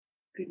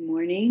Good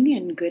morning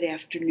and good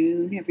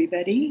afternoon,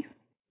 everybody.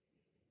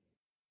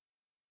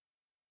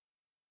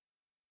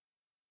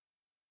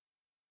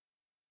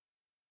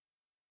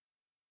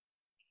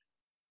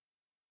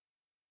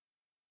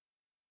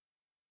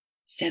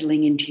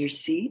 Settling into your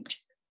seat.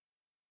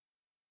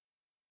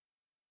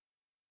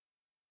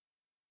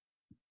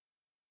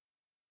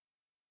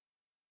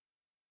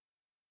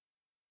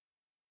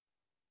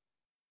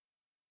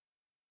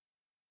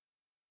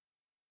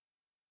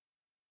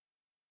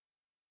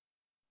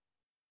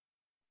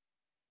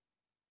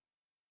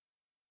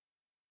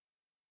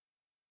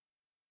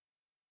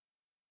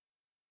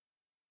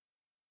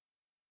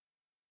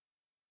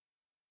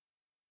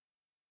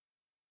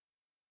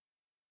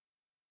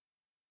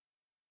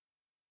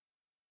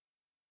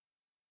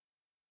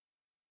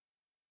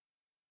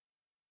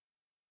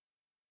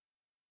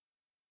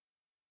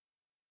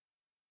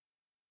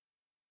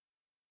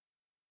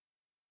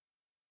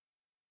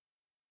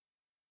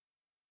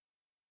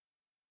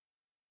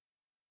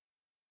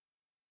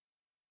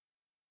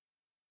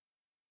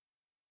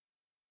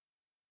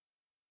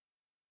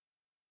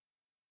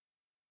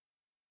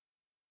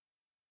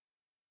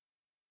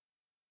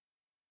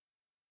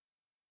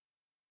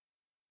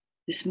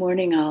 This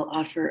morning, I'll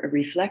offer a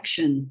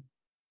reflection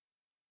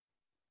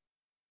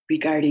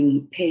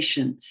regarding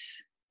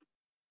patience.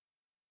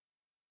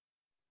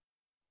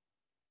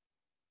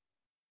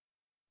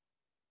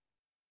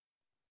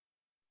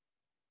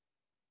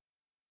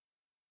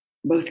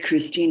 Both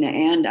Christina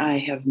and I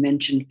have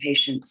mentioned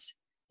patience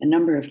a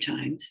number of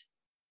times.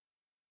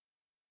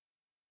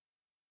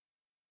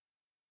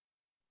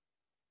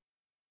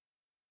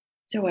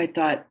 So I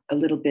thought a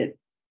little bit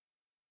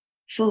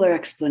fuller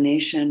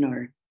explanation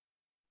or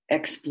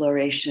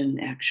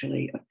exploration,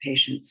 actually, of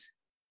patience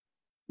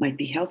might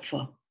be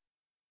helpful.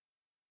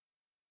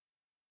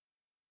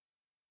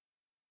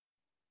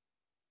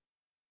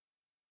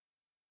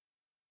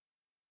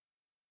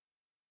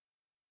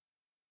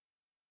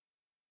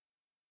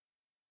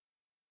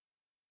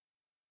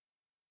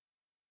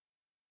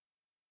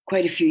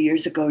 Quite a few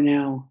years ago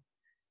now,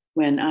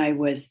 when I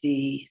was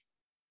the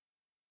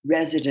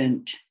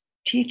resident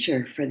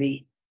teacher for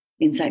the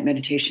Insight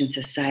Meditation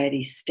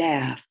Society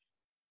staff,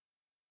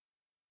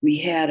 we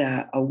had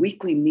a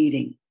weekly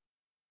meeting,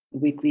 a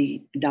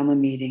weekly Dhamma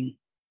meeting,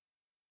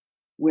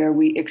 where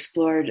we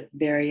explored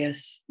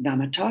various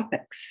Dhamma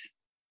topics.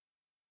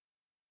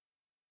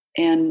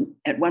 And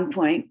at one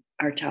point,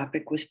 our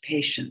topic was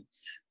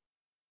patience.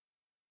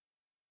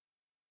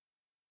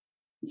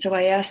 So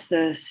I asked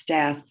the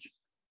staff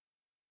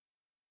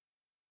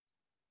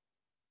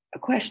a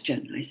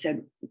question. I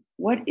said,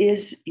 what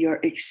is your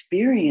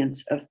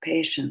experience of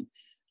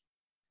patience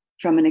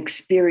from an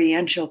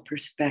experiential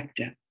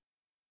perspective?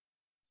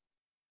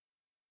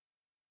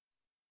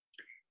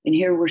 And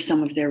here were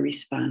some of their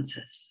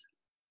responses.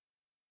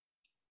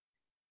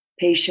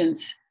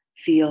 Patience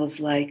feels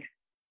like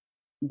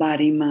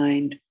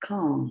body-mind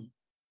calm,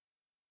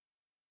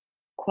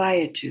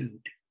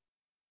 quietude,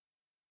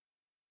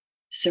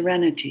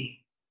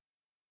 serenity.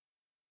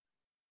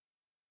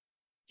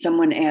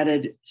 Someone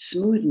added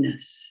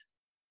smoothness.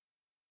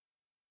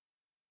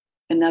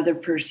 Another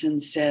person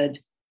said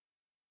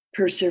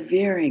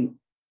persevering,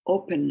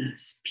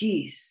 openness,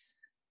 peace.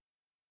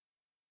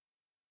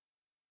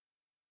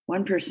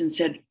 One person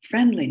said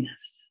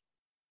friendliness.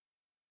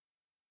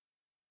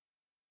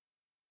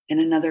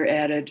 And another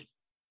added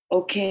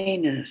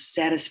okayness,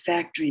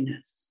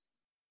 satisfactoriness,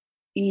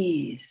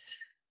 ease.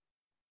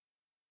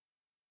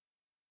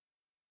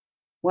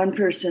 One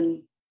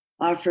person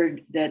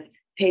offered that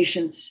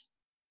patience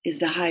is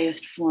the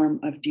highest form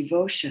of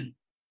devotion.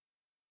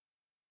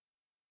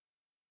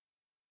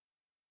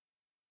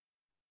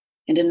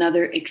 And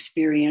another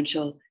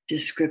experiential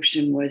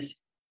description was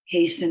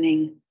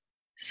hastening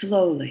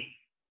slowly.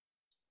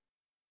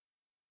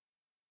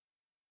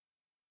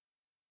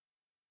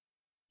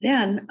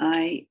 Then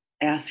I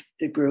asked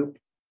the group,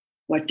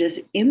 what does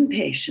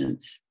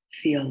impatience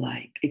feel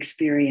like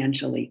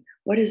experientially?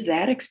 What is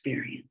that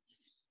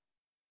experience?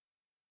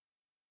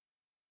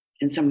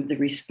 And some of the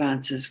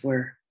responses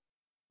were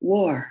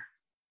war,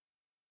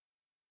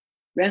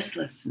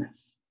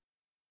 restlessness,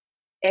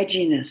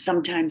 edginess,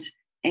 sometimes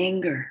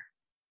anger,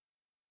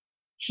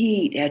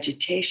 heat,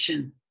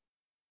 agitation,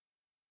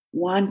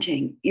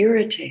 wanting,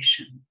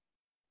 irritation,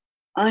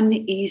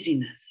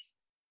 uneasiness,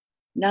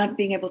 not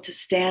being able to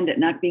stand it,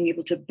 not being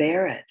able to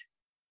bear it,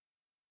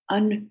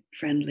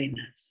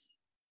 unfriendliness.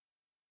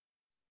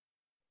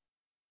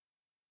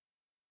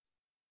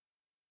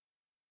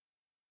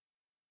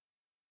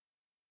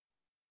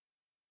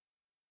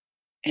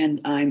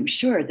 And I'm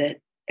sure that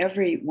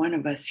every one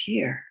of us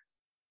here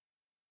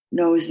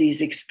knows these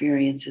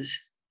experiences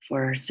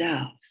for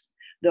ourselves,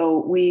 though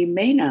we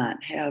may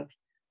not have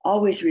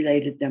always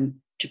related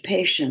them to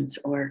patience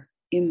or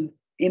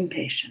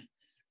impatience.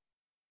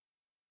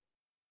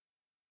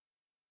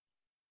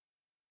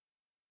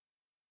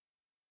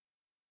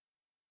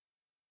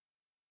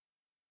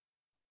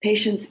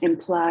 Patience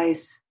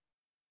implies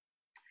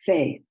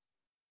faith,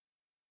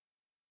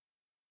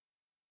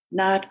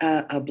 not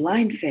a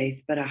blind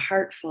faith, but a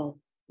heartful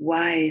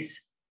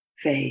wise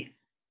faith.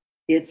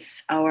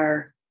 It's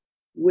our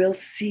we'll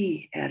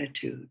see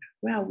attitude.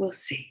 Well, we'll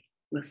see.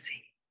 We'll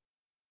see.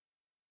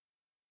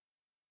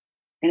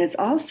 And it's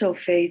also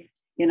faith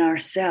in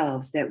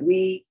ourselves that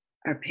we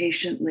are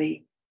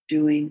patiently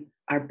doing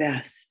our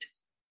best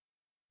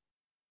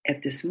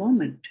at this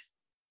moment.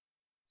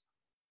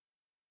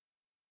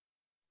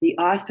 The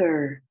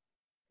author,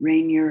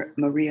 Rainer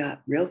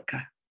Maria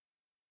Rilke,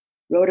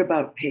 wrote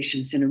about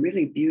patience in a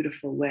really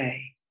beautiful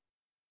way.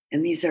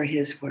 And these are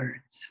his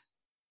words.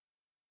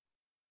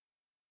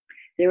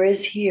 There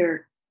is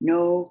here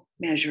no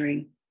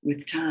measuring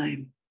with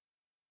time.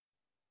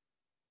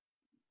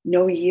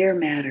 No year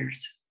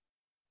matters.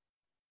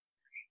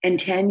 And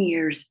 10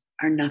 years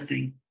are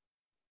nothing.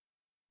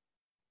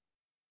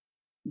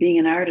 Being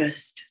an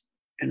artist,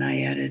 and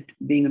I added,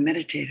 being a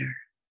meditator,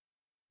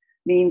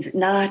 means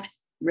not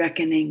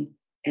reckoning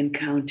and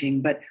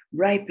counting, but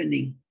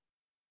ripening,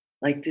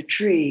 like the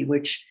tree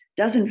which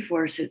doesn't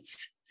force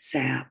its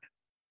sap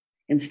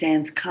and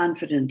stands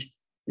confident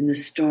in the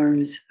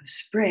storms of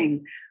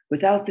spring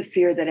without the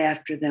fear that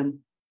after them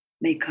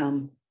may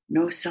come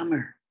no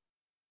summer.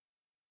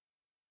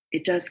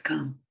 It does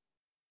come,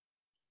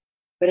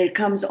 but it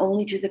comes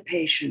only to the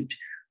patient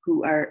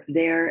who are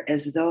there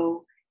as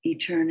though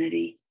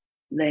eternity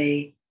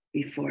lay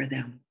before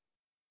them.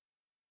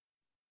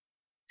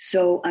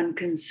 So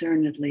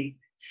unconcernedly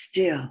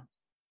still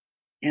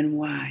and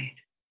wide.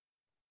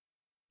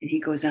 And he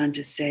goes on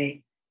to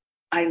say,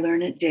 I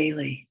learn it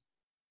daily,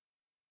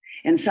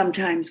 and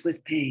sometimes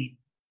with pain,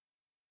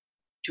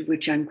 to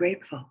which I'm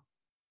grateful.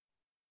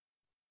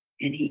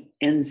 And he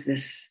ends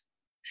this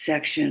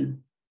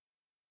section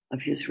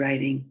of his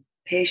writing,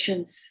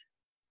 patience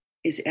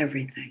is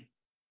everything.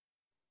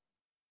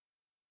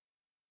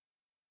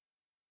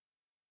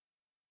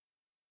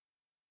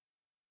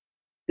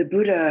 The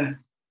Buddha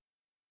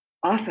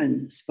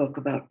often spoke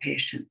about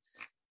patience.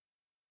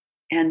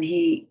 And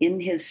in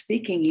his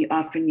speaking, he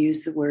often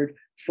used the word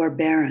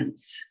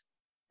forbearance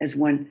as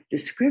one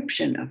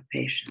description of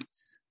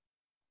patience.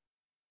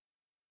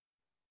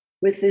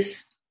 With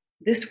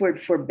this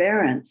word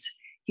forbearance,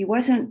 he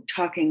wasn't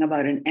talking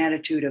about an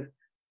attitude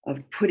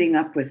of putting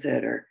up with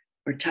it or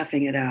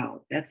toughing it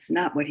out. That's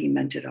not what he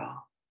meant at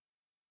all.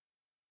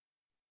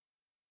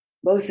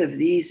 Both of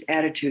these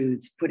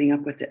attitudes, putting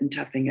up with it and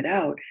toughing it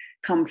out,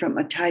 come from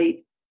a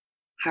tight,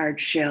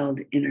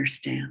 hard-shelled inner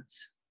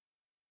stance.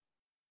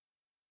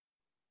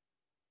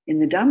 In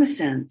the Dhamma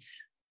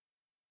sense,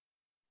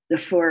 the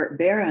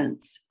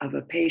forbearance of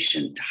a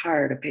patient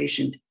heart, a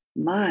patient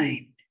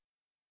mind,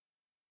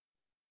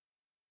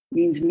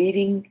 means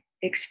meeting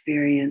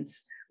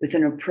experience with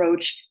an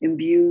approach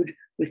imbued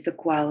with the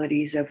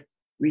qualities of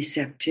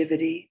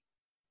receptivity,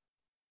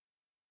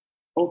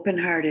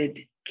 open-hearted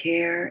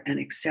care and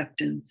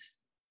acceptance,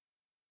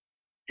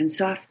 and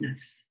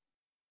softness.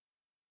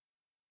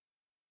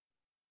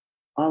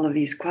 All of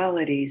these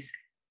qualities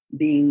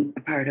being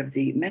a part of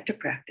the metta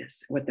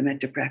practice, what the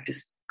metta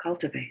practice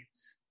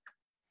cultivates.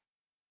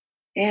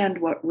 And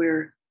what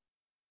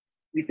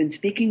we've been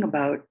speaking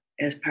about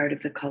as part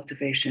of the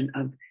cultivation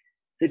of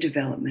the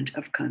development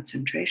of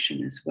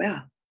concentration as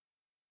well.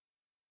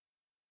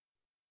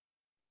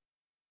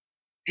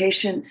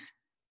 Patience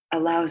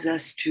allows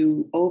us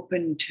to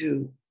open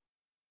to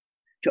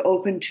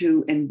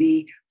and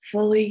be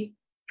fully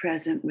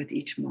present with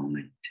each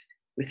moment,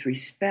 with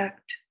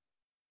respect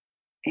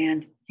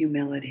and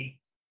humility.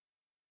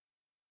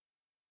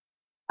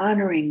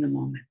 Honoring the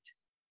moment,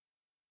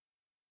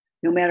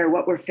 no matter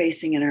what we're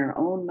facing in our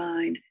own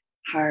mind,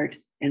 heart,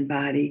 and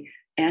body,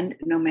 and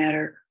no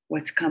matter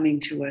what's coming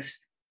to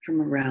us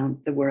from around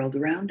the world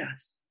around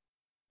us.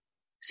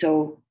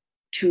 So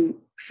to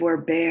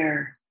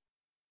forbear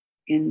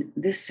in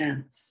this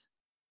sense,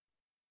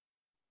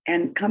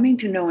 and coming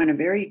to know in a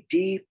very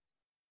deep,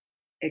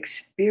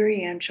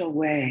 experiential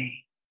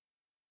way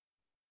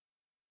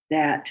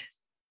that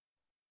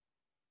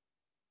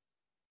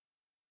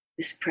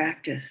this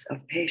practice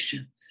of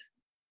patience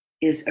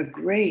is a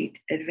great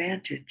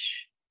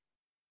advantage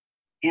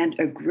and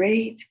a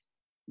great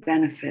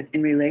benefit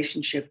in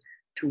relationship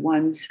to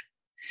one's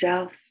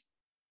self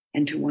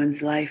and to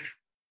one's life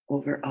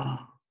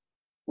overall.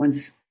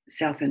 One's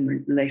self in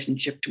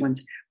relationship to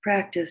one's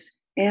practice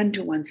and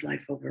to one's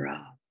life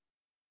overall.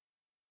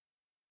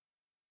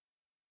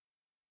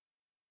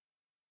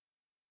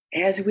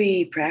 As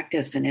we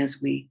practice and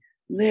as we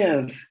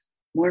live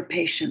more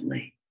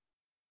patiently,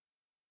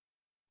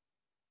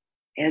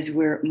 as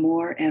we're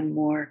more and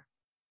more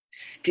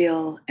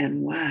still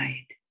and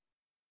wide,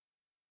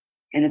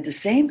 and at the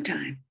same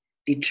time,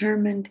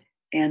 determined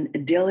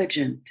and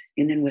diligent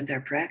in and with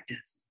our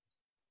practice,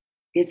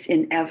 it's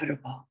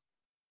inevitable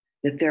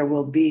that there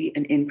will be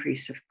an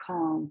increase of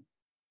calm,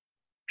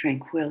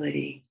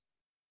 tranquility,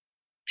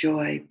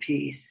 joy,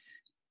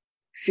 peace,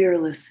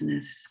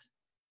 fearlessness,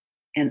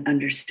 and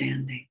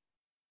understanding.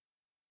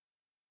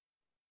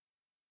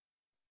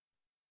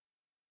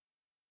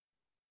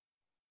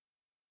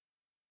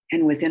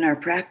 And within our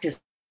practice,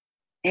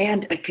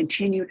 and a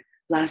continued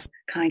loss of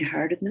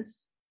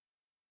kind-heartedness,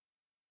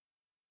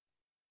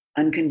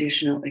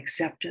 unconditional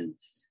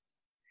acceptance,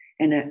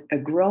 and a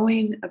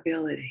growing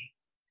ability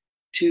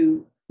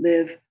to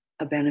live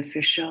a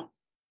beneficial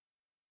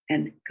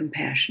and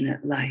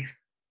compassionate life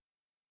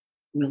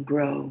will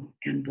grow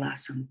and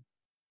blossom.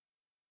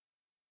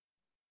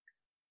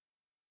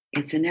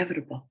 It's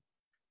inevitable.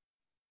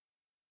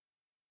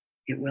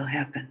 It will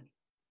happen.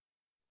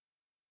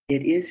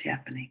 It is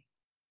happening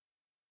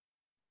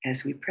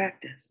as we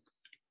practice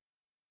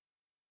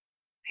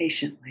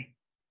patiently.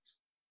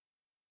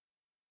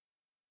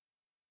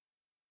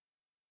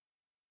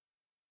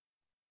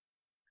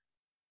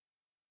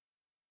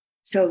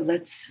 So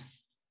let's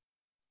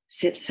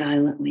sit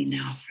silently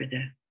now for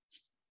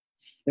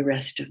the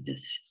rest of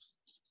this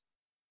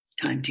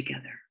time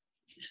together,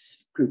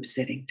 this group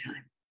sitting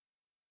time.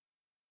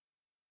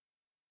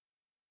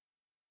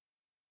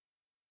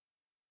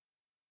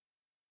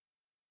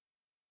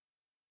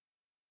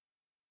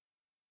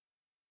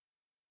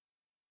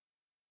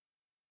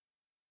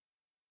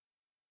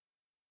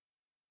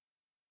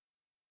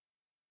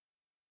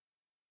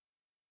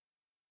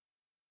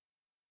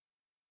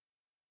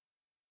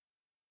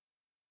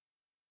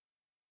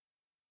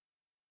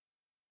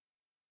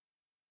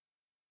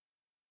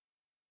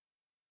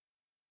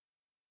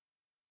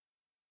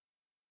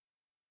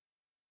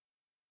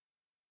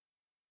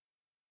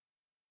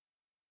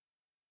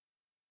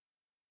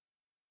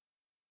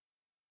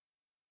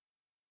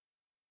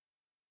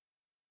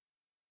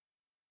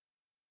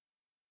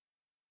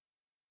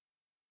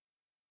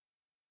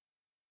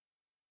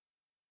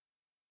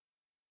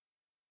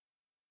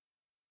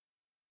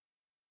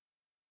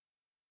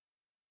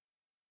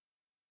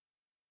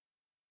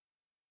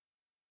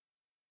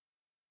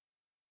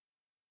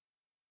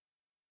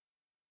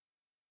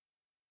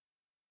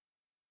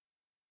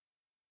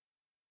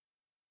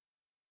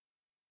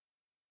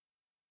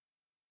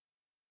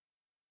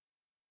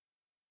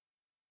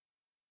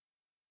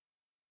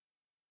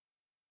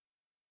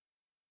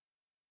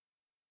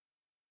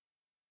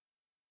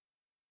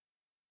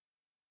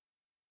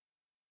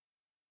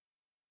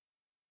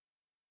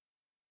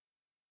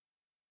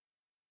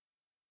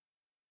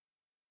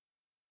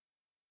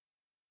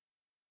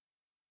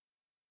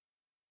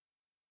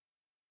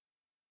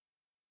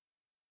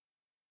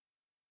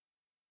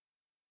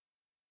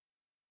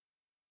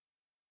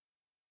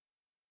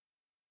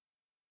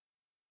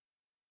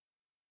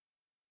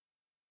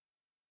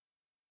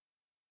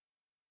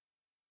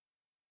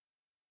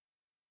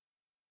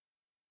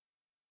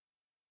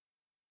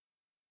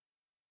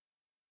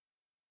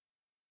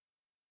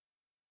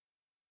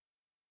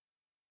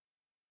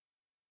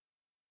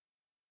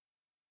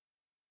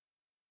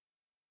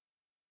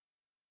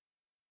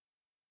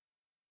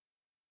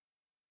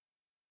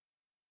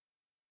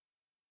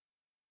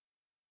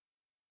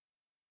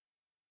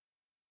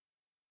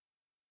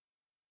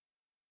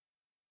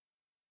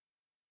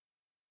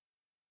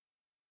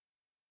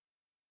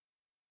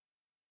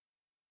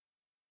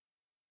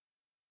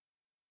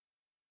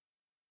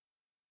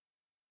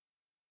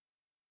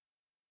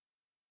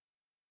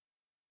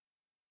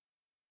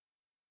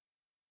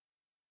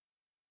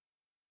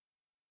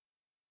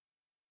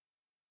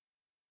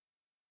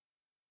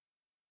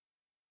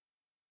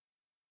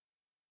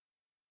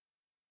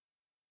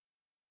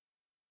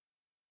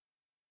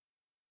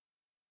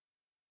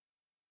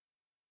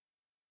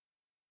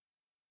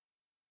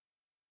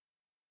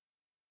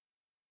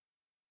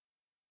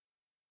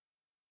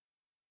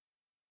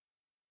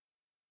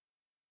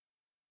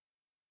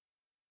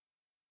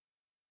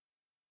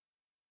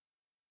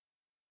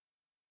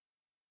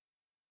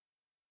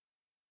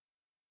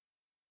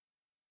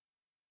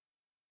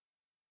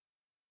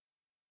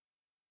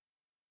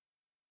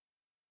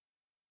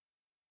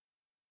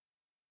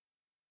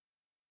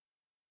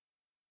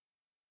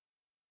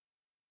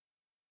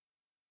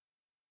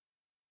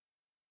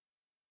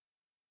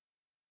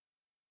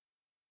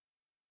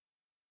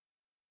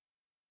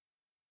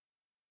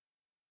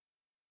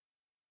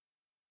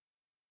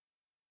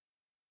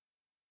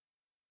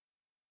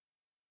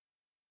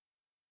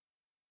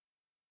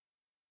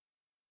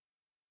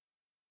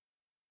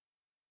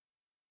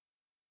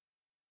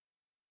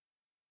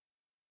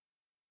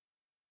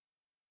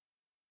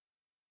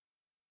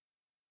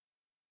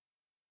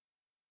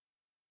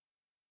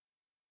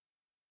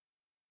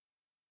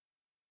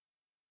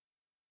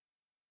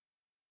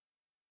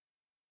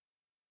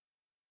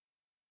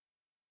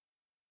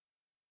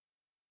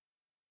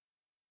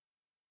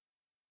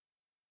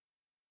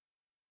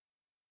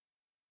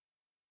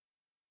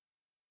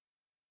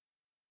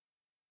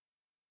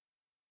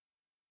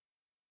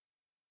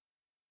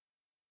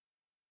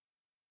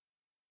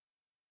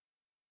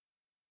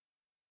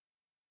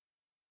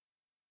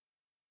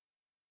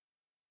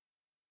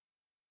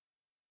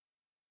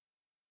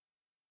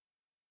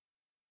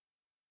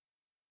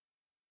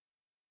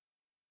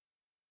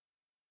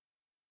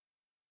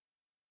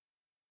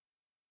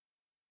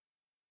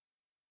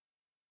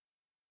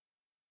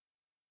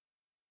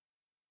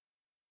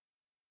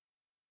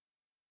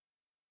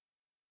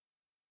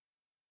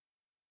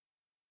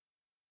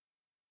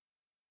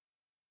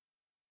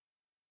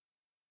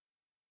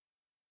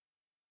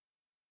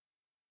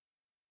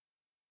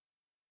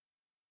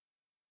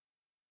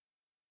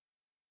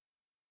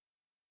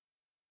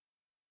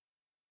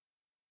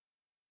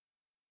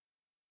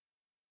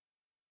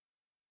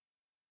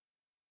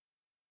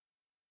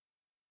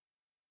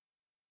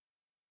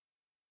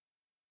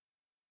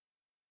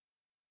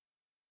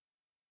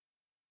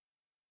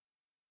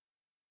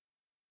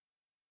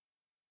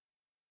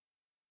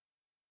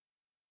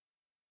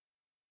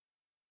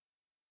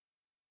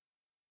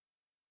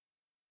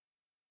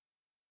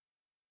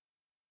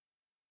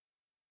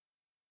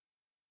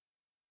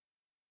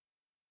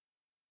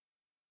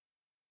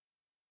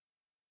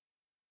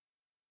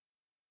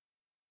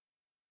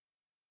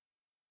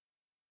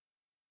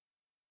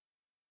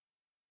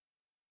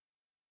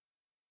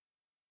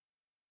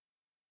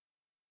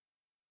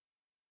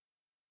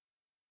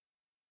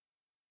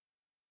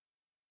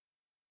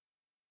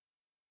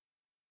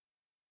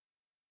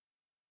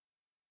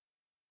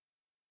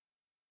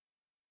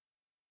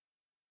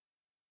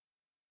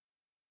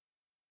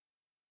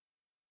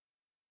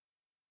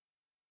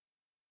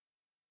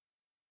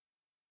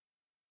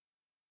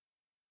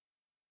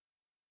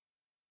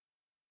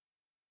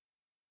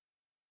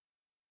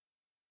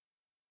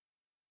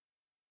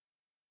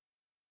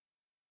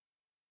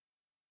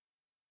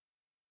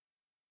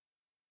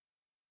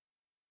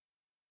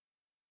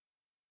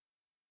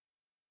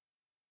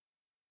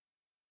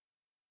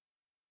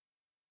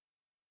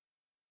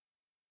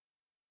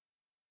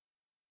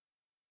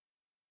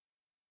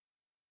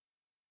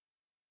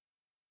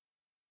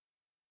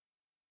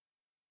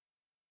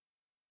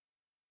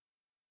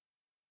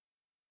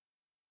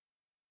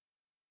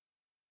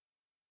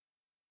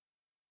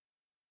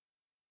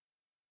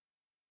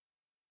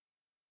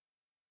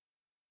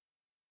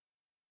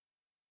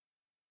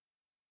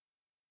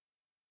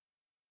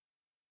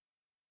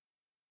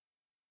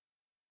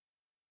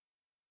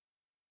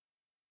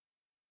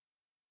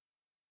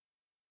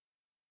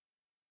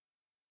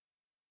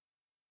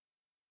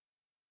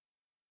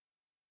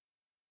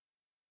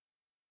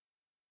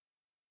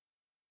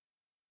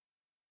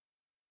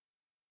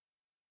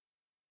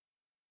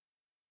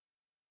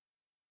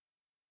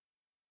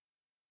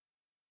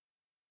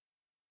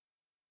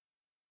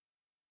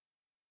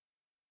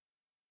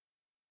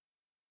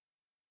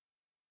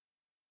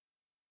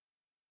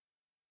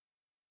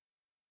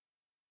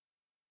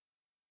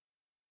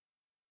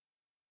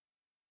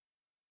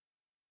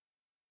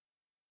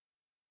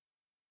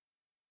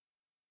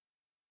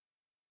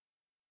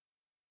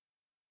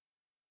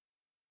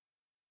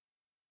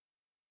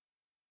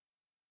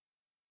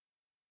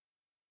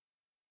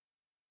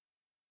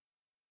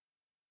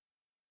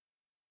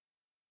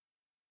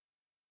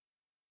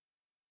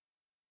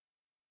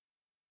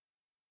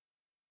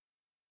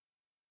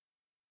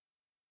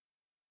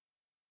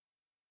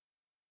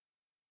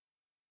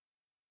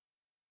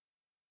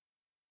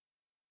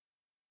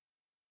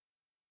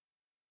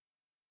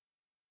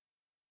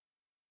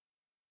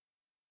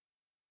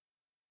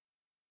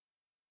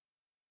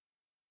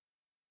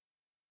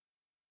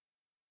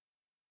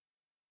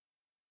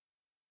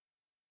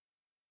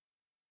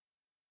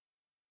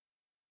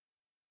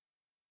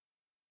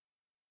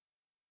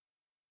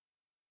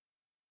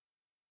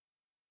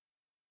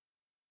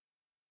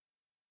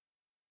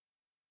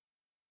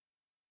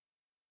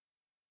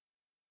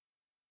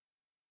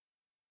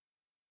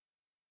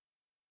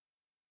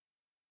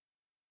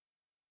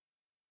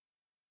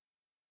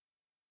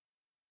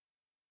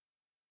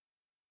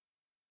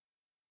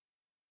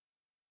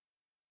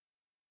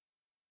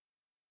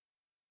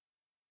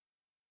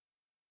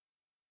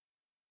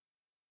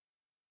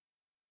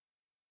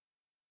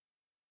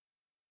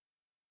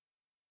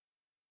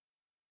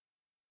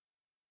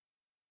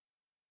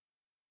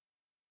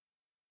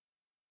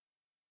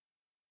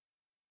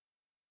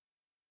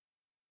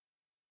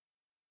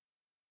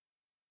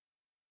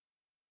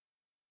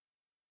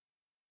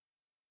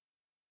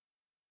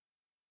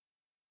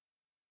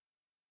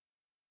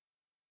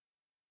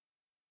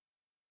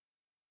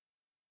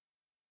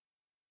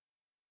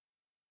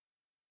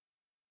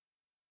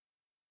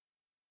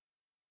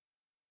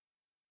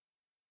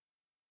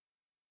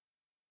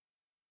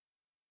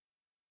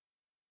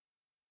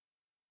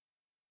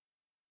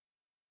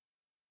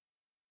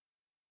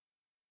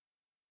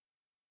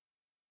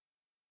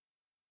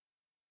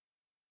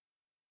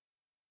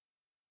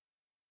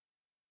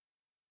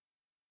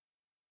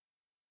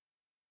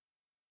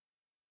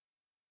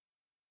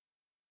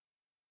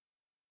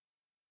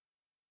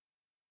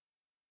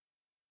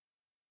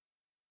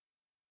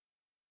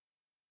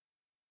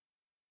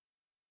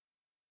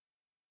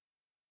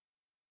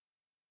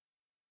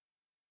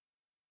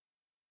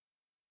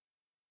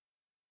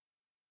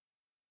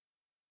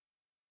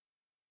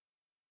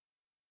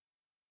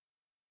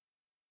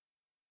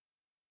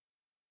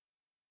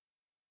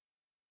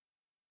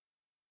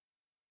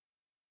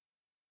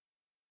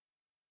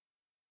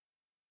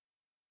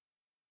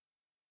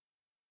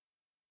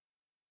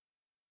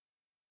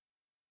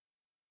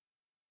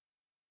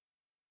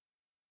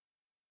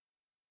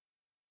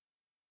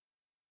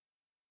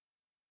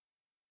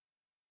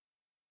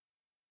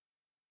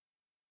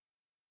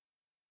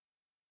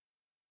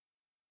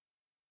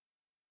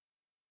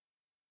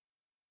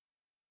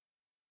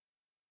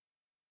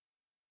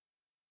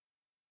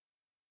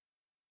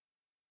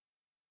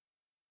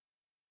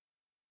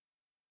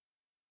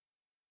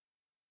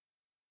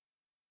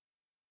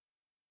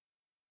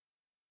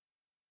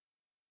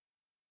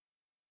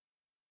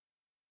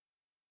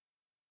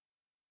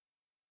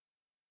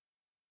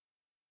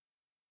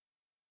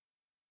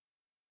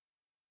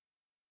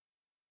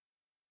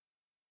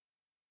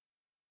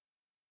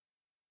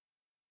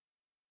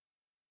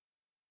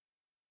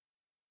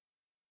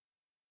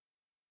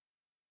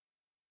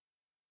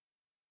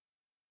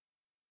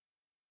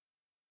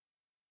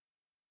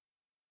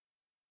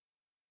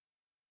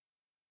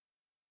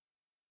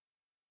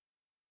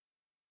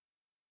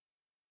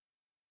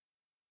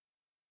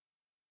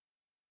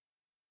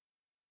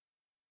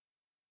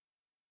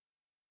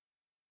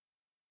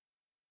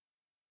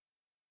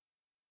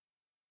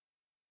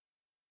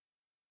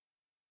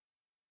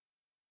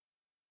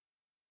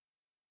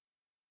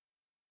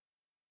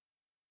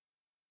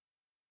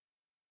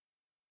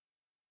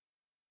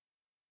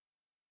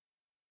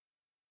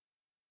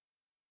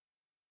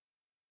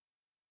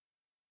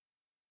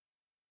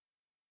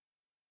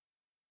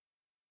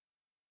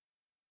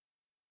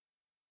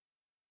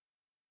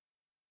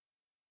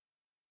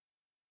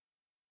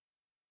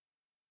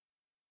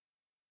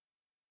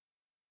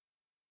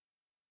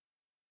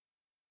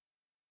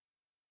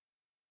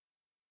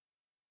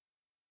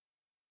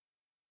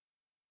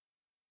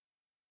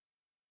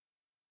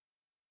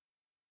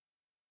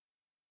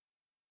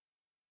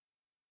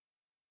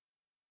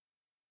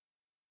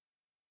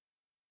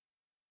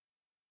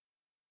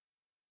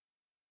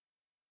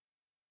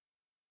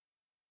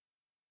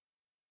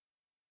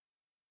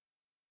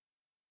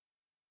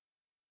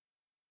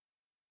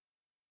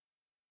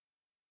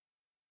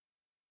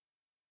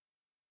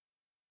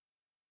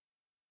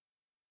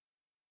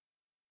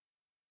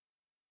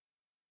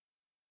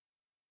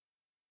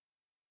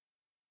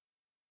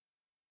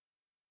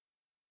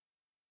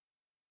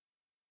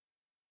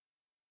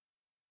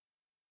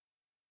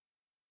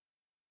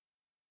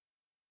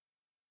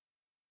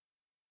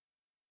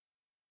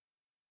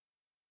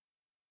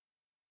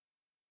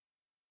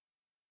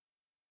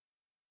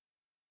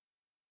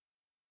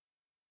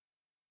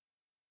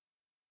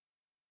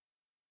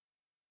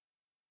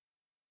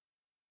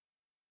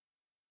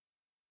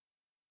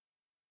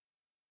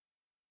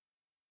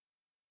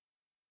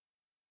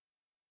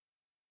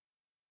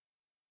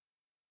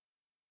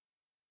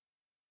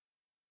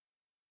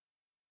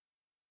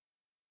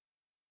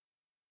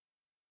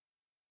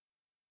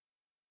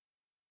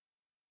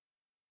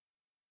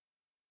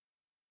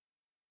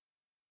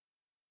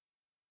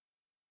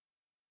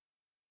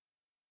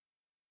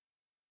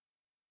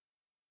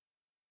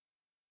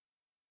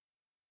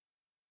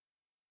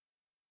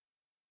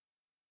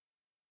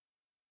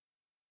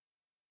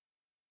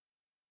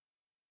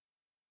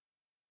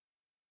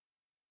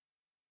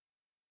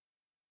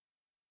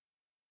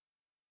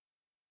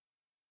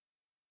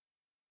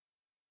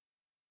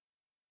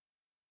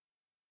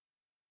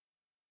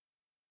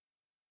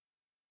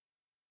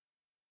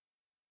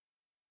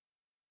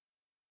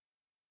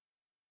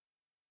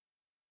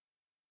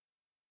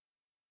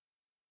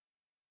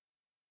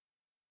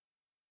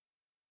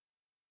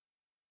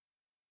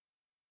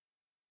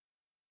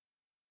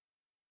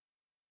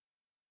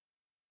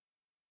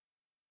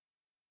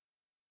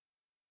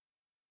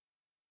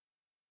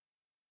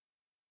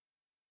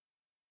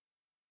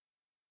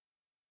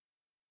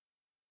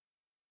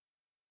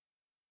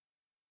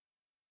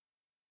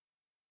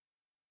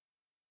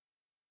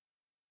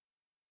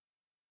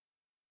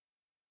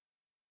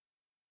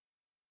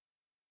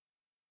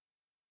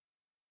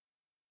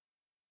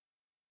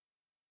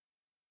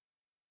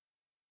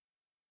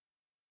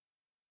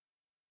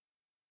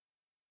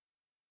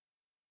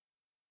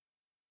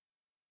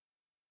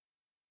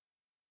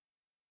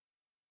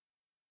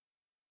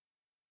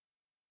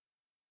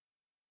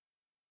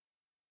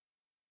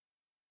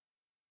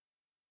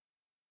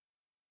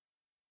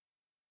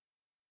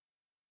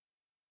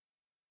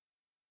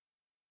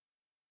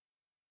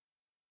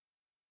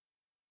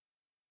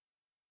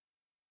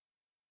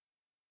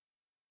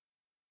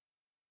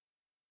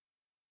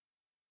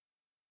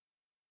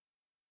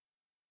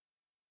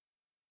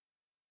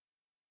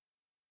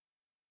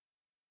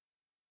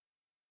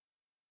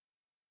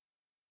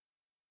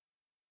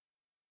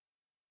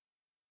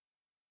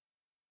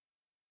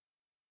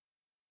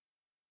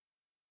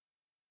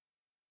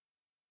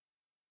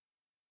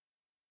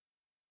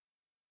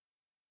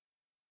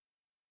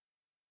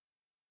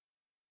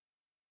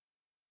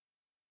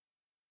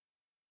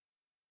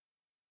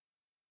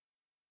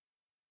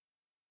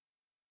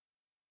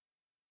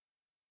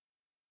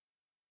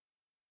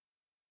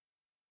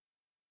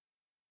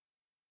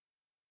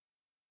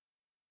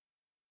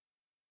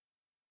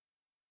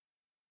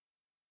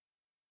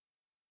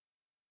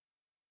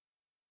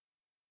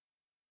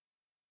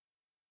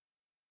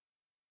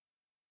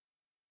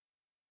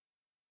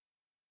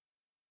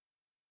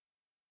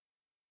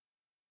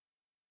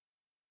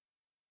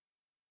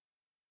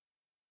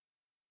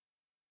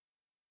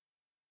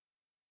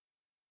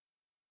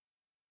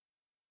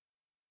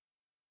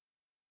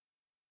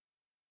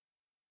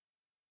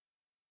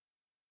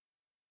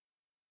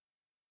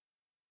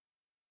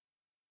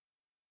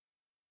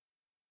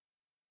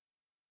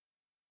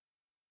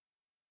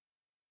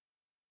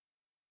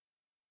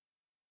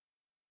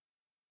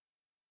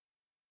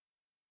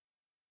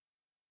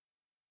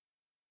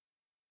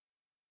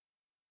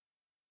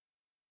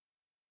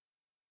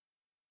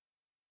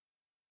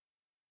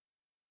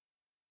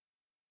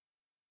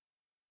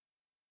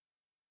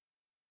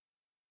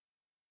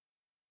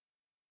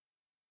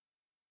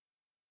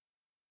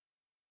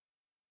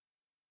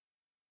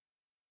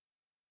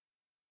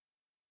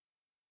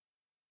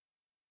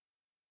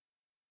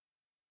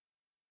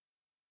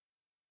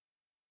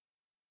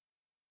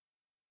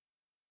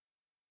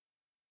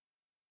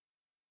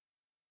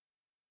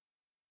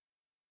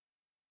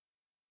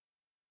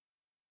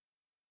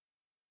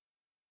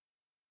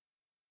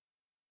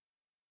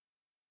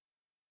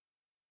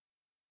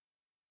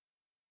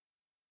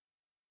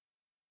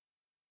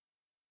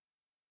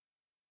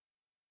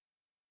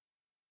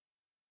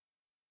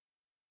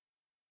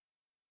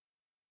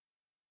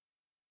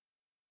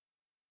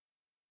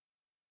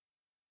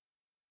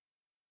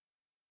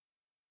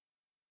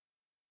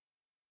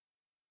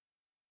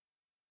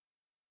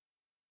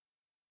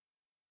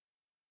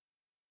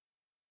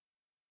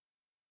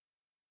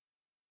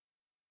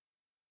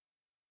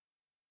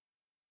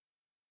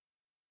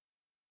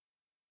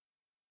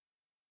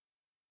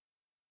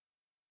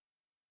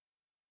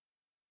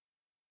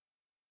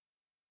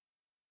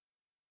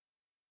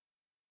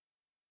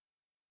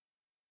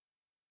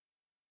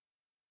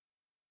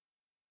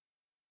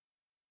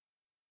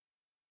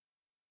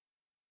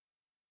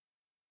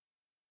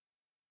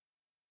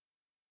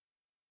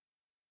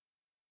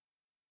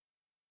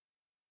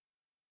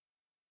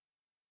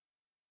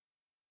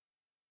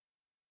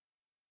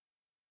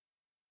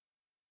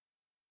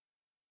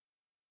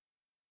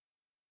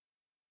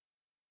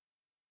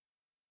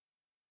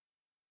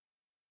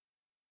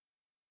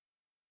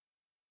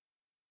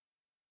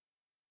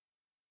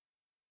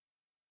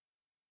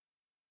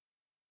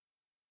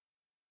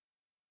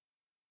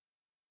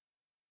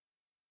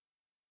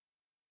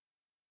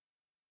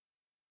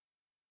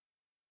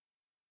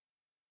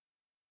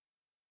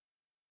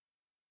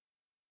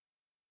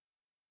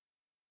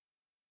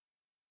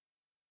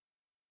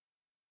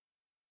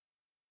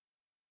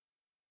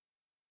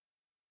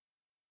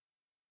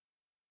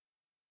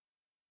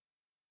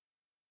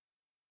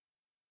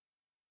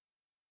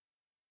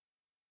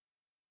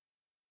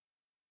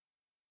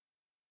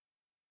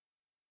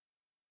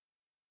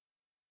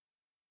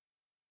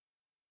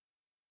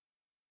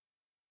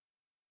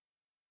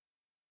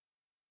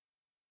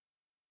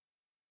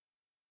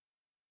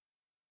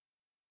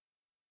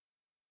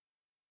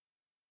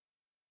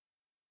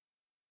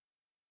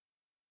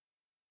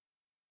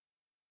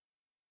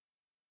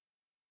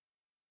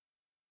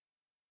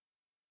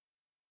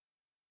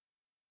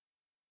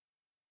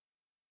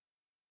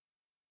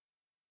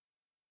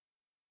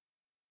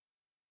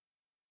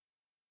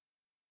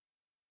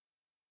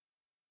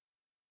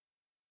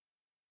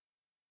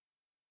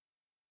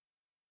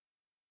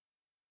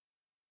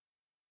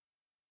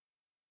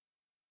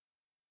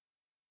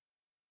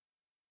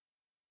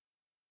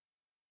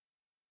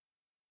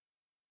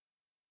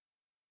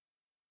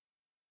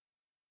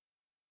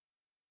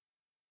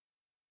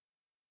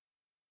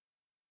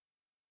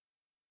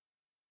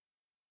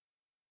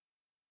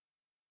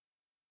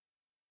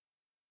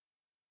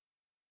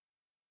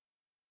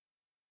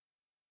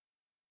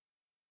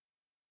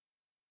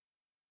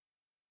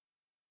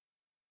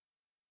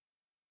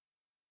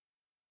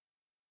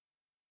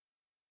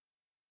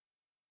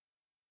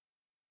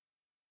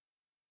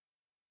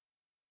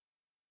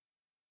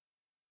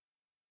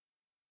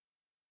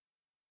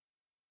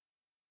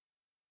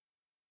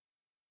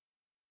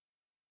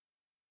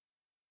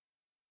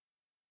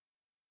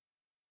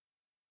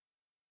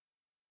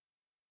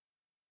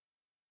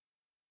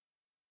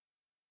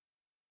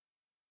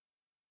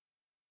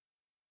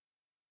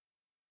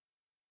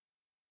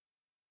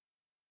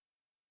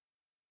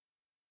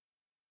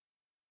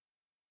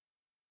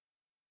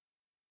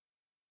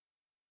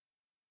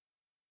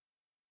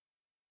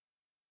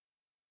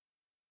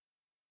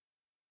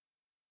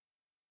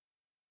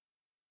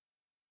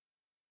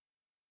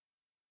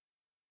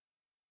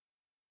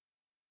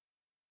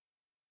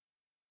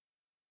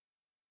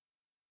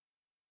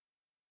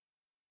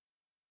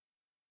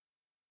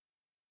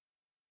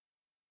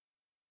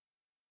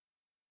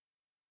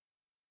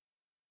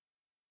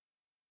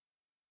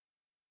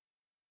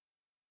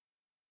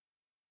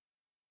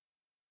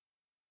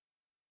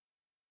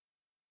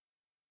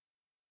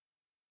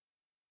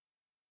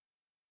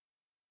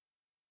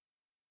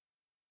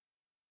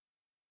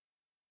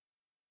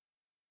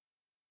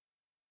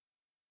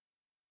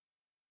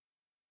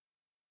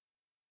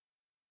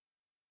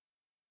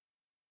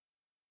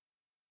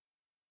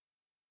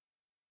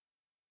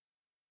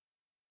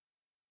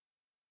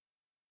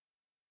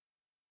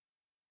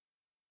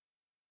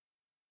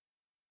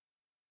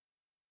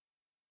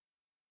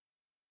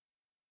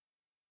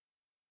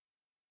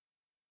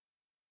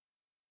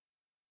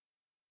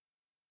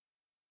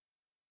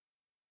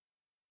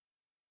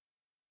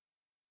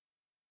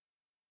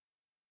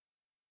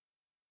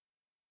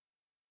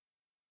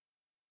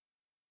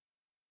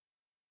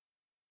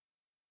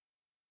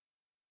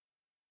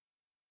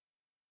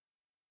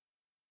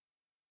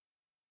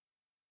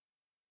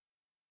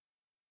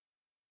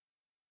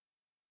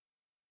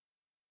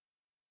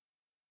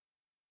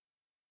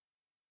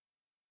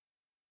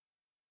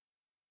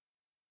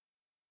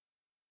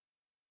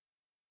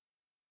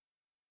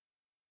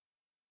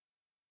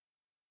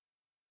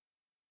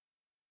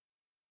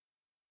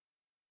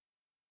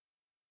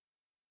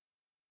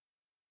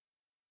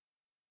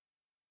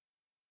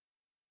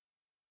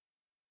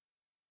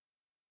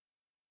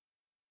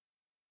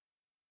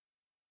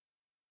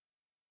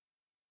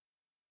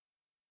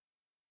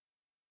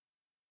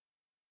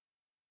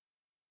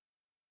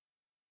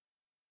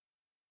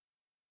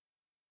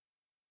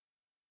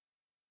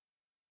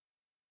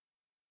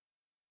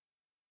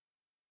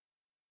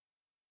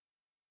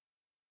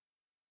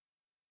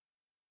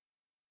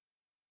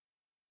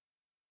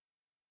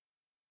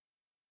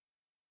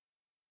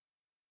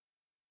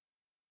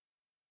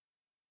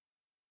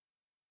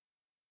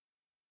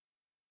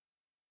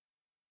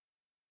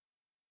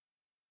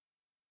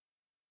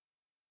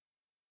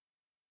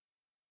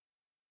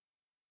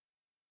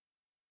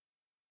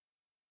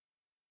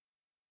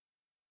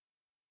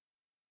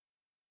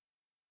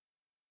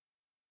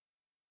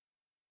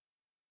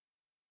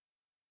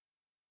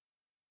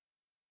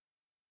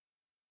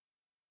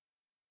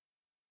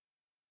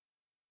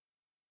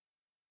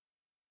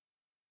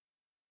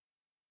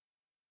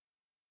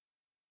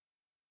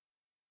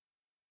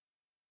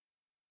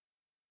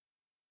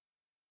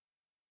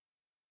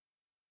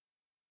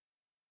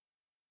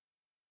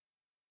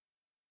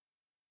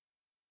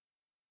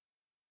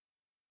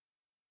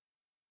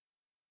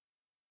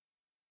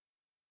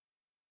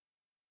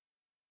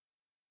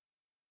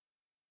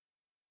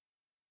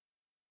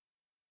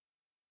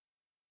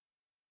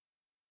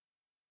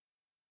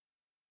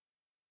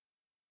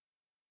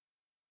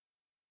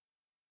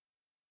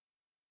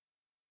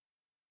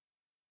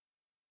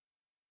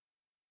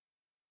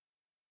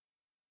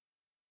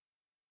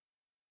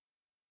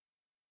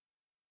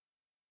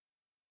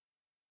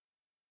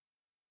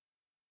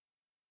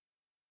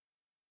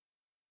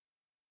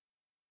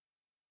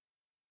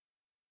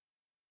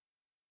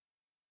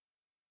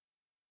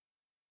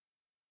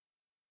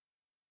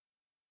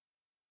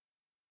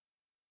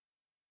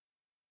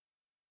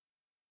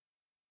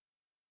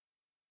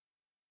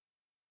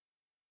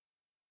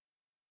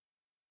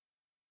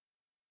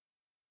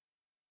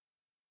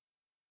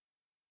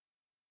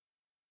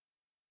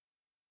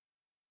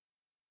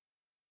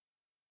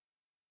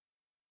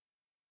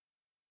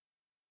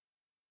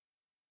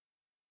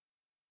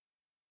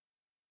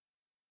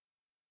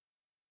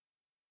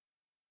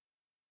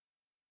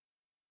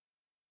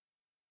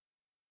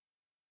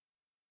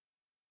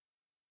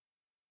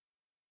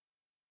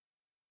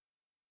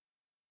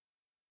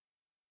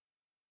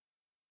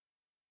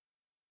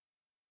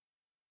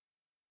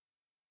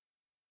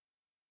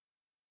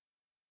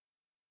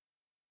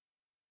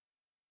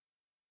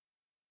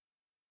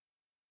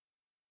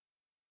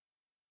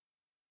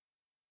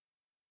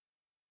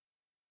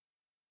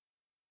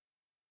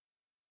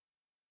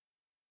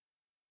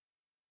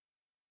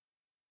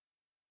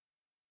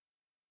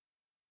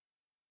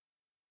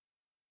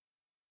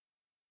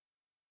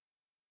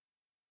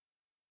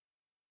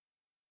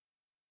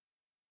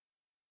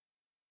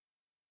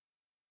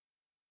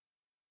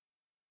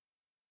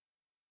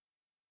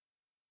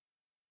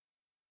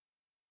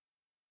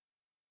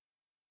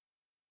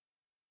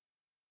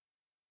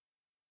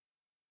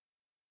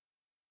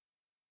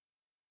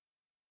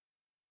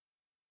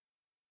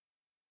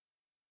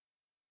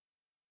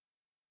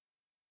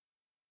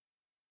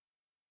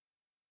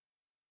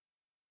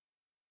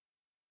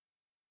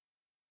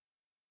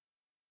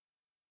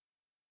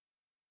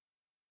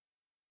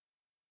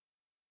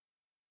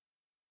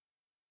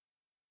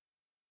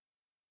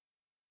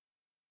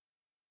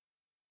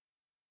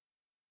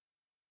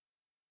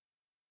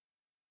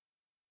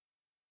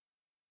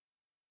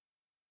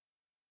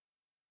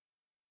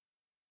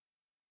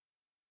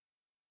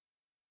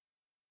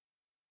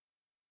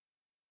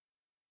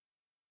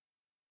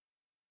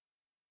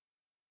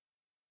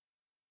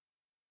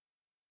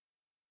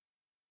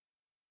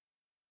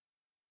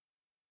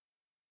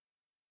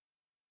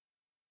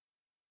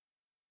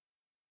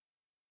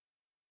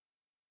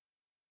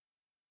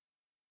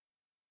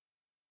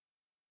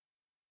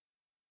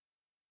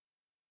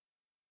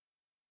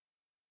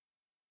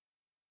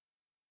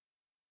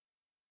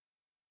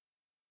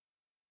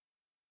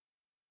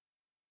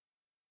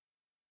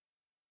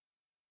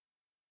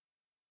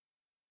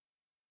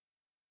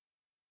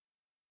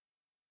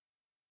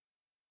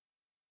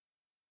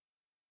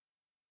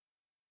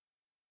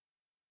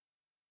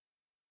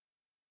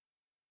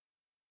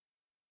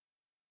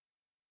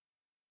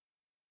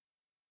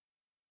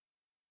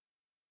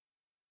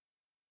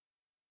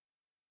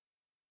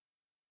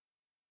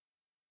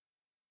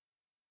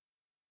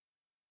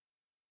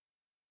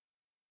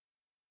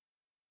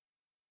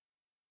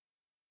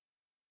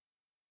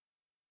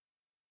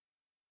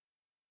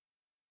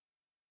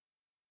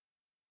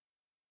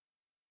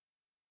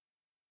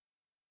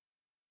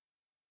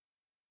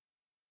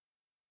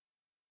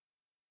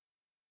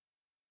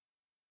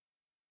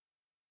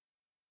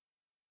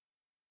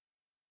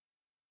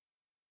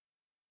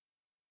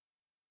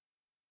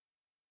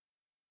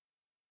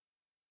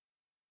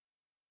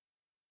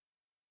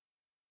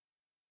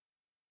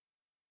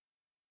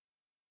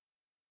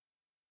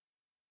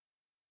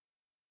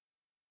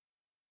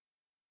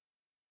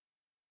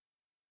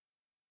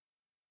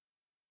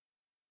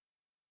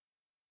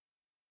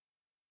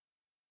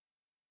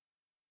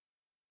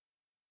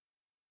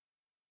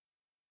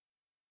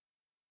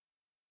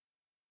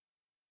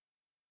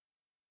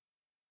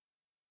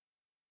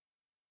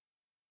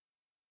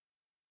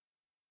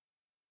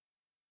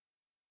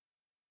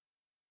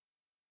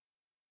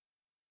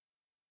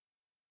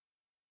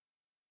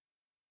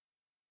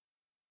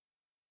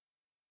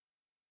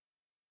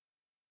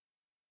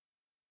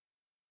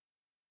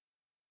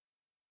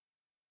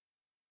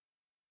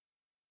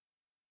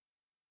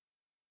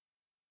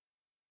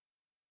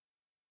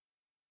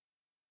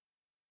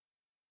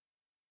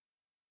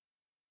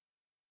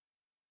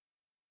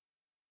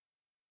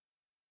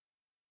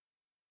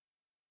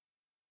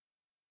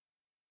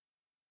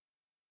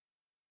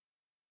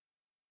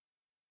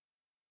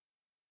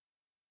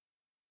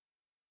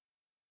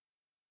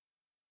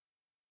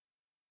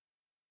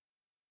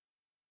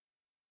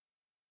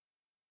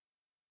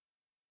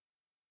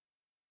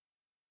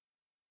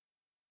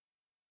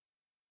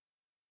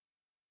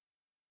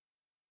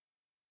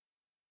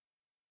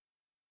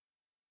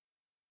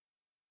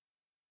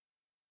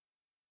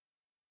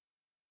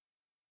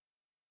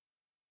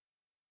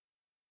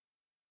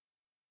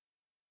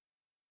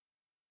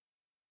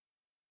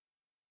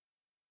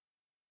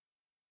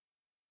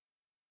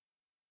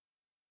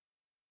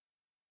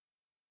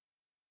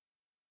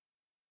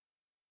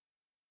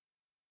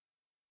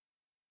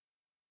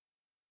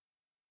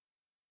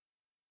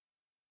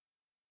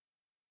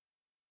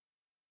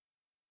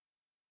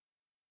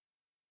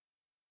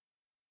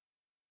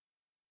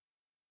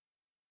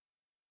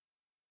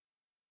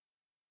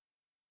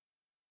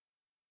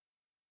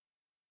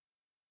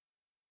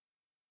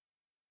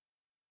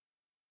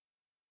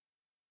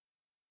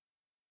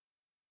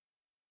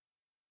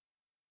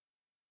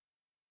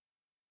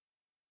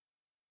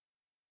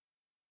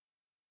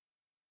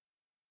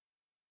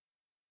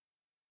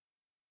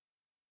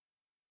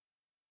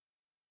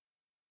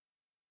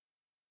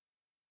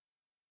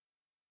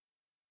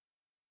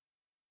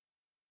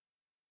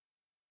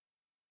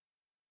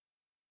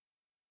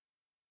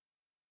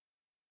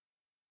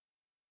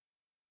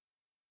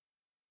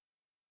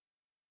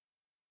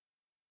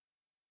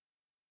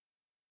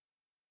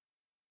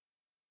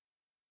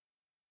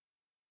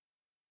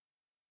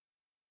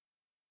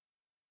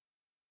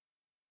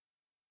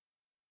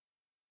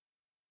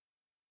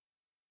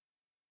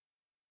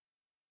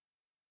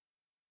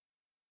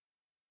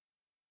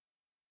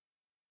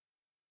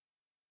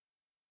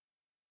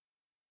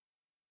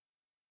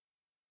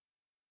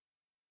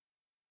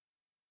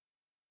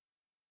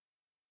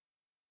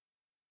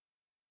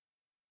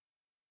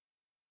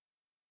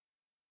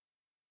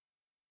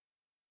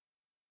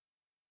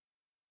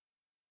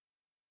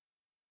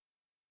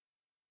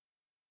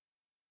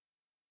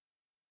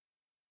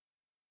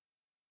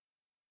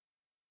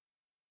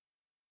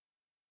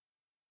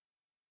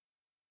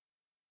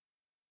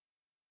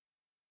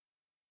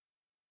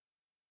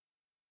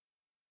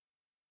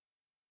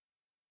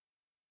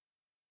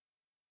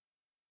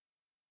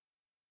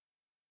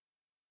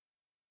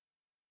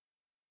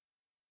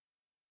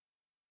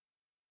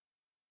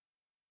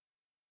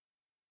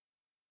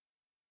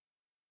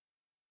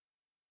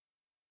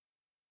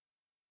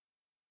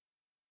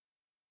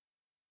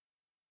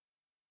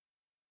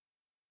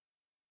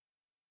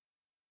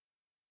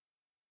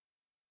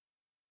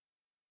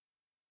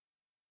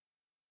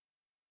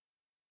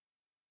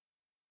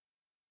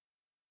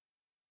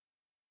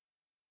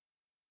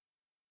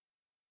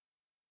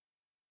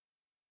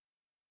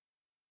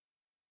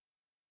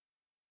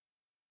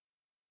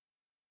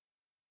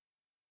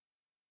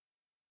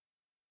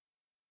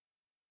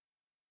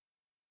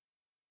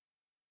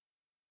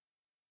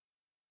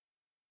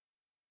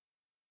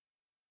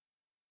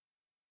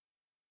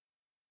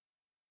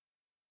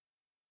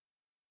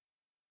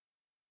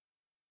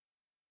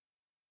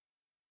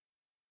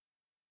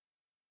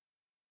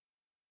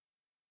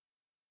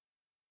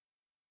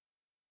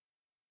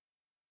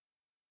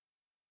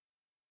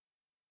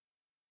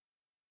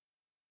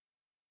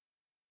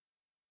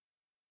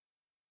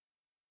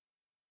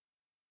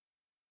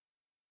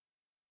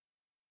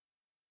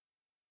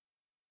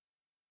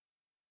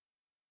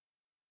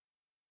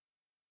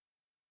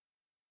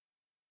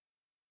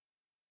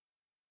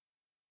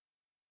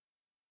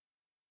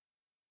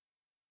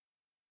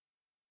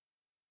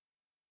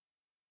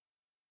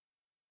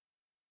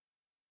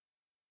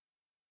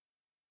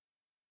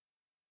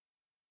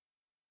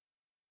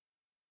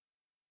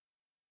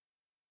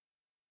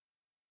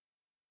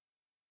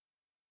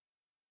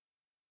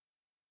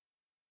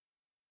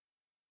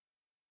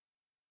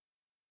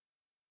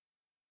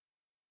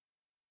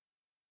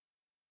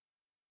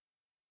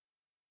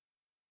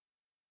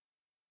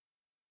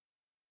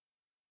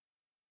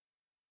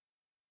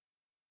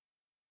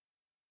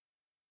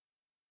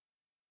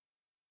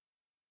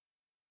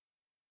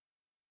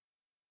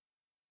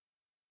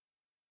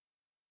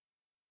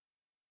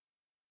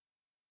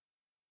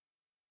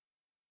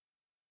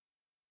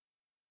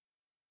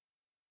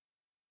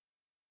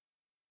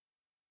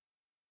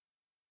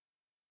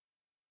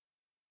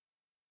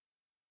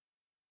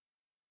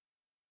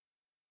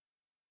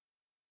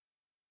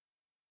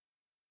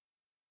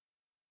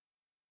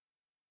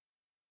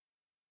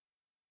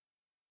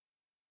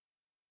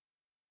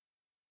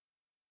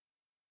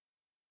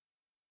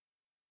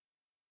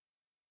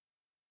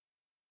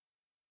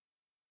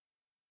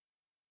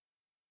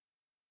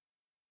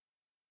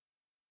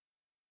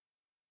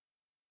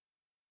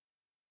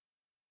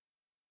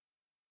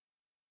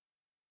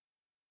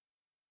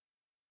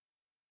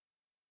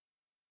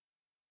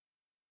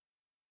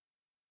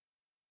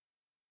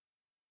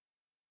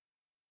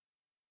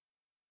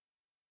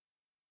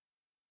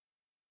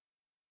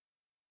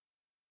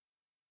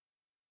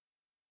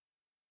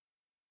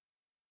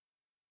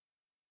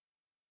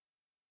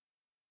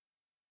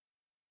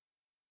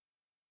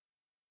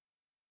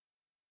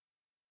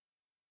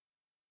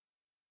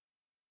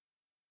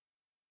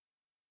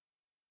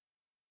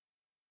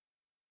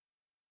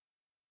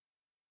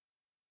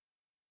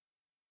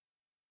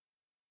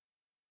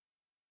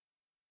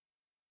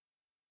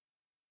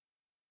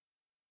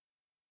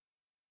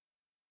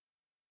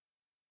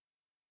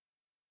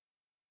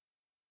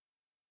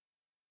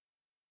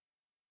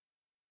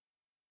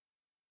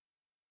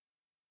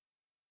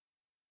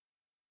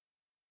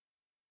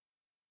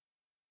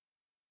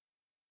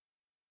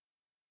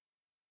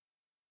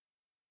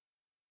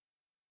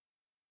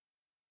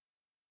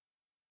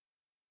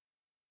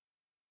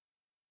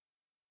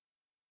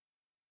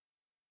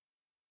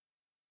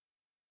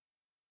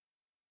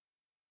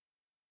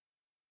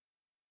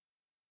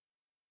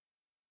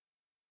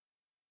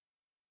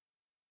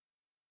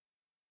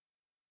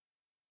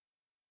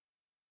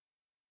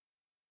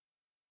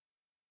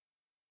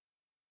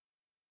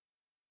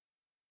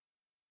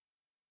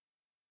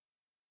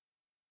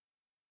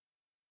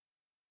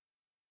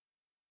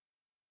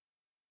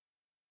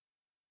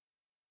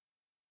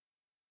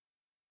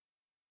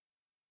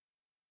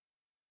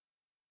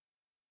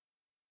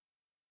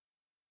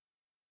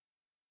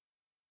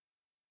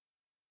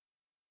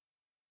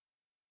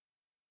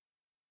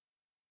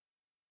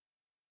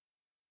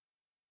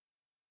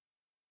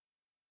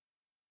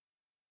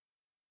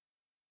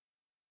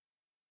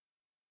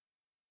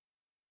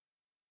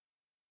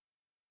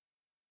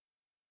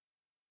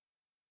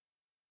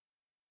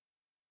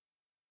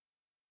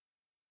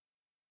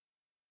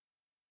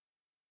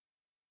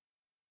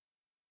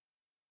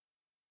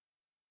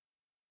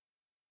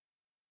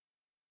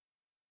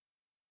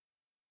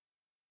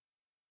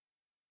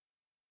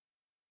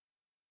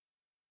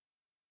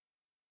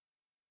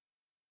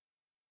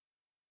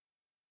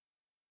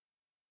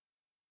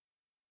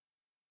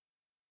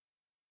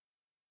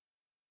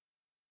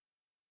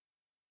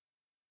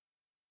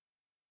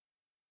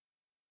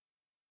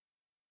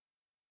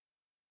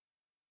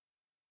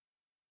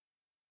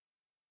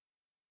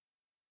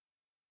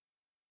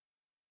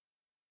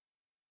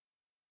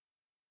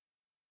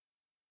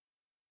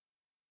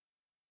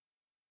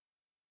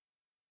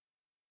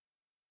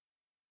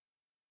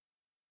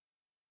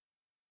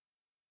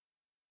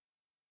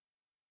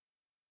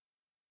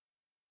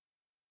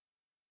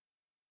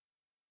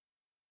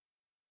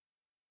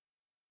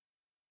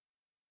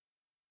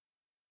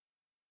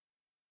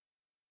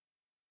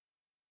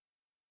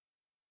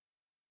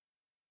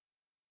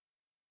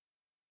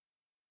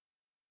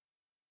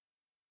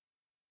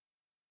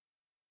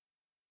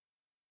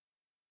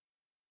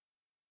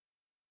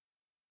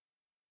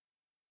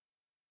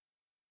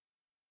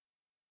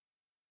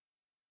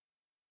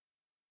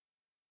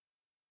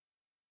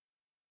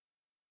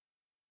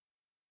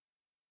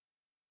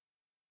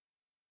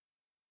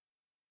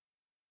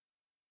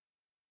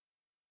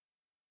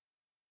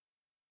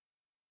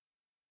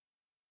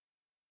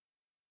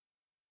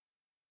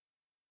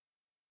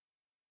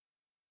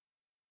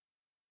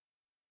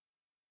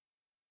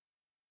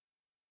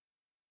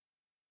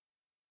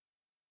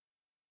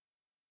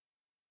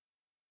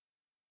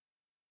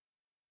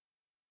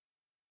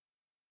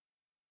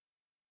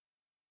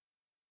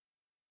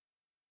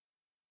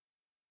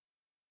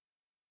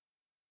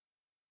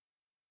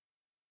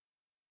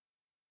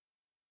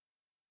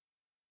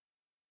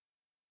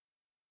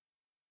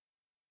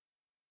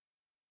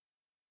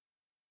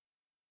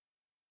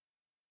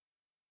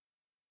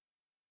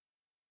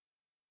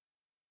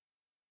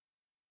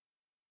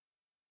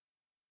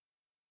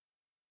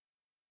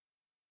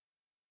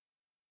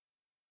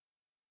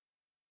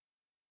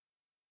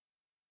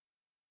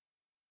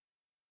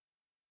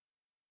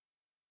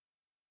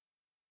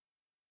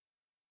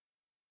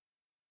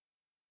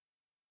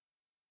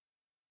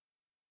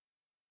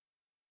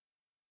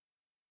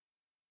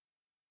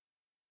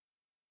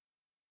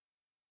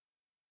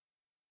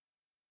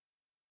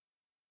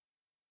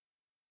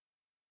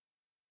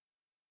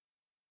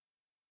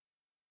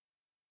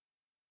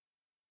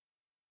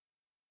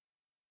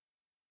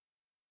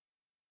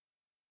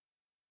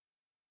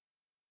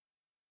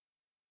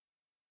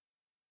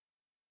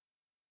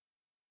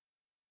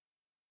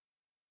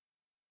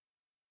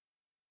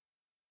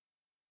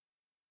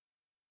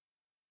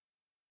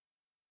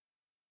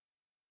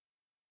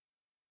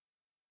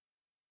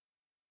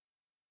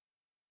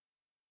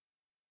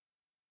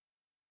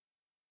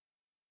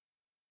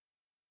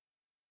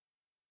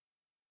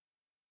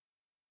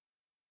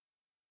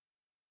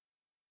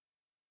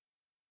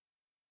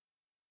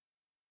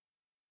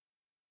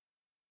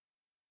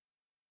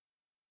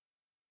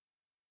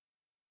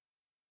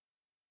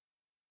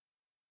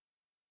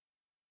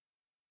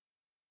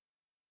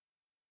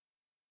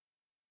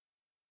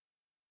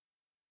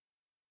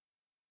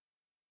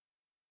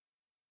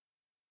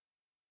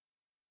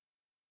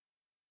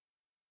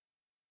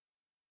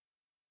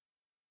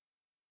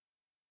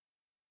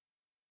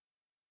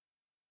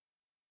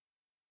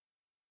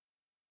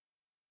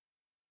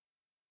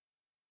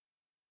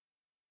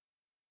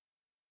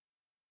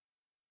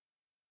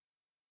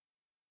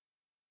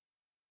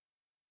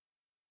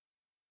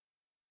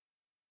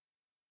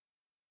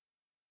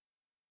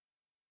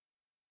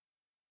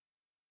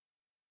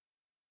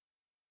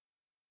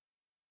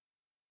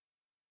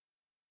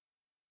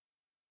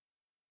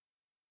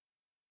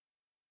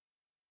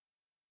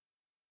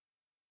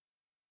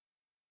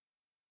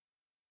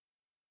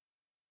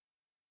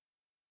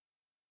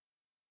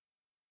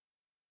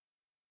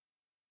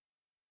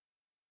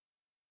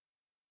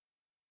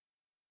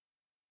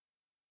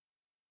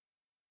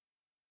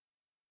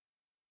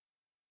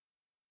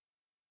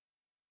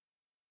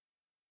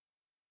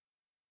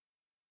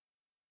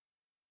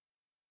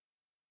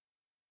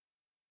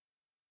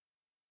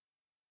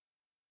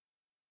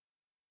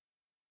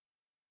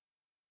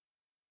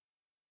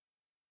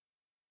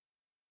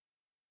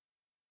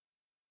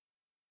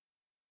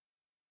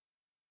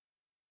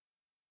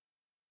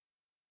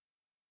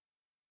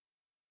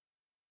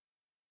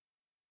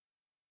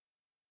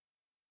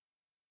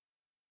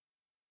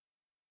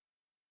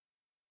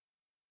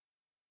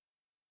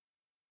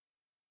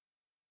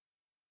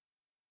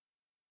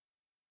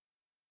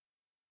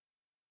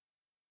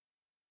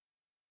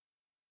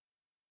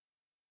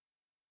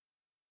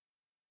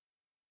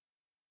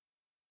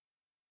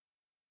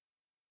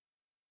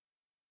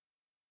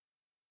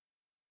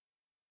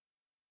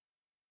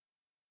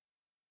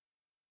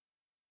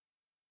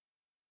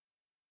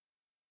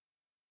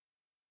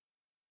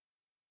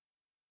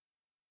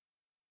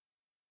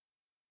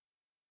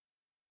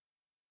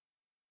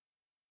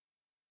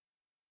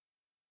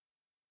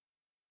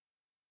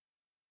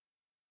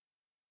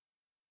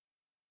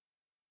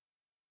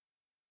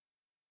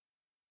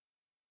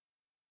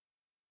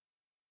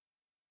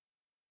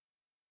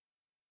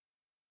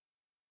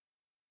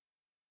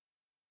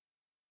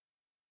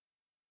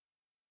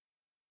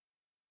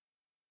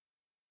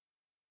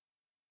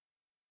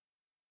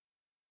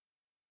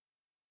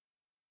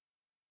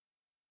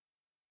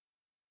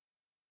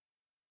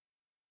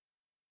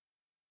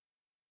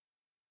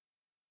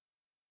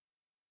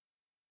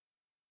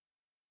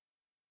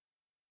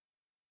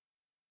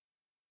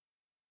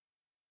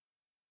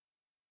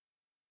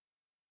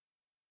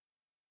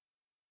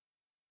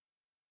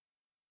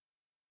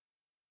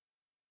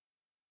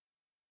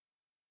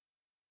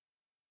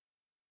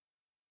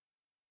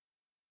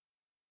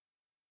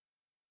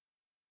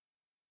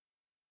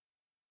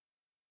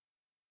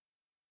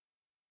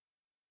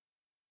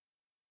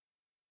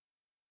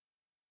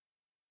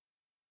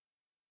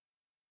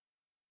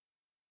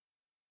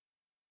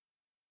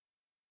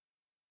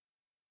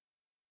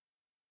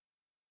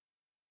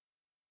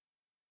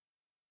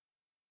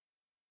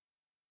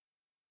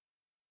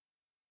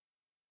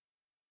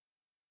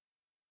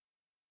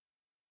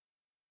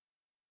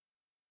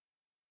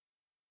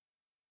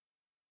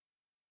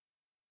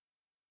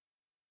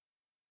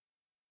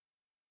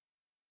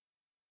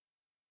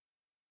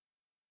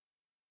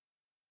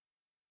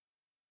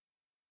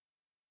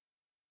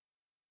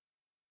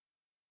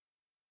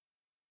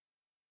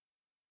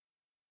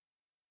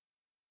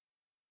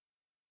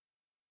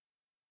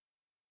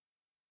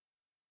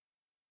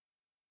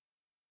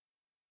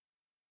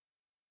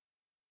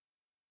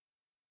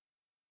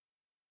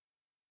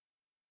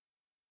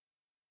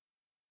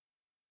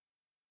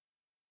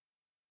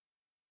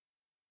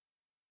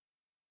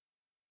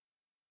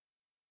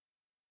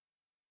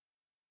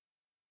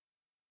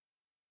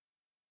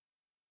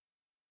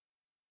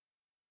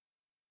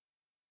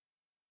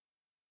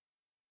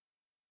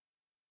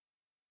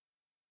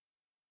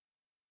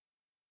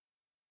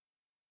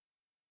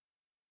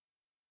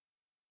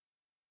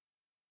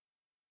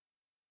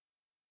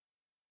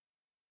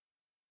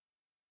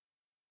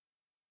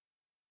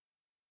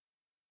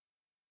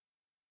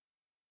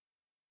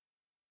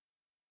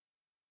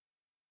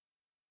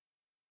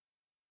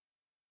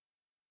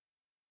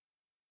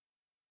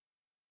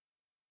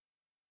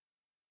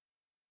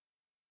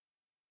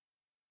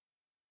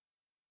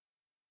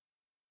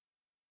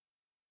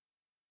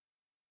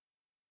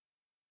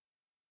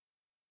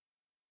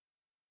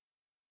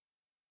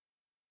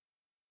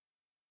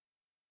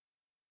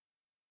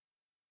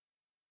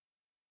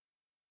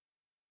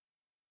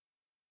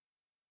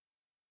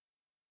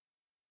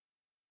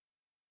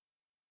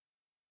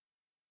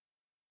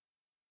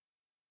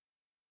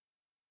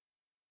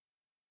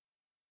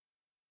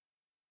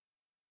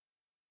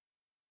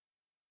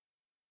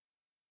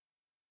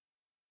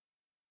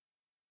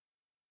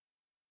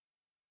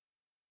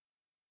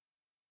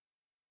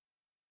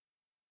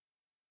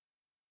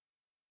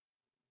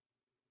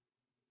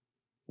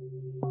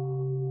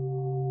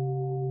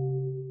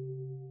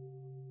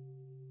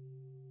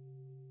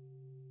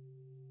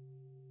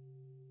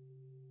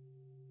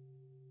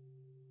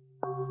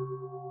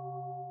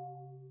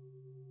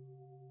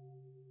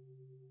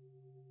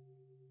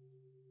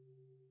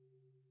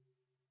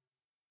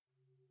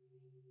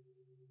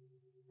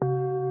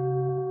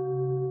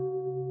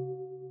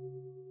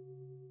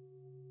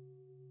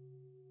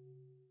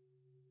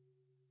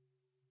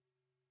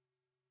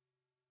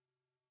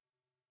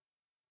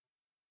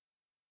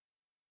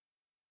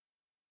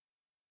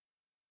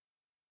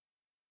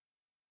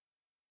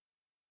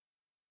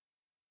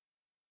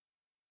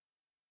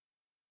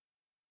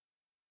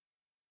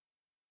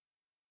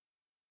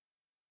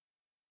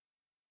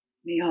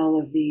 May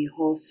all of the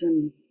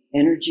wholesome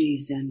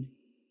energies and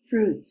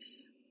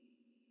fruits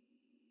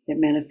that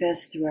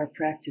manifest through our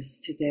practice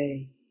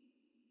today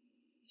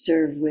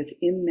serve with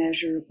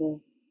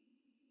immeasurable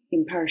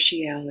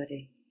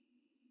impartiality,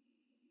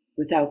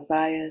 without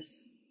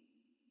bias,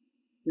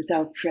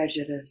 without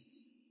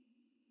prejudice,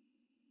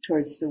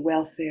 towards the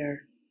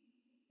welfare,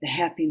 the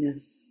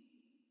happiness,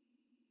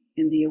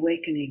 and the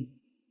awakening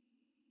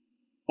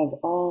of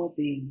all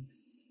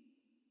beings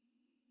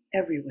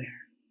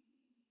everywhere.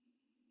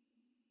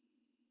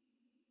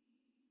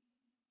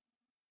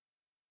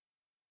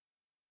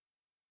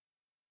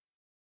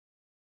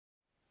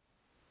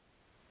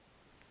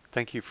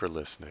 Thank you for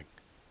listening.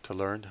 To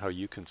learn how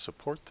you can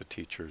support the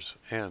teachers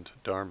and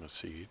Dharma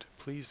Seed,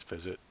 please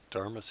visit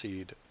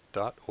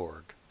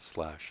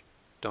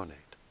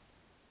dharmaseed.org/donate.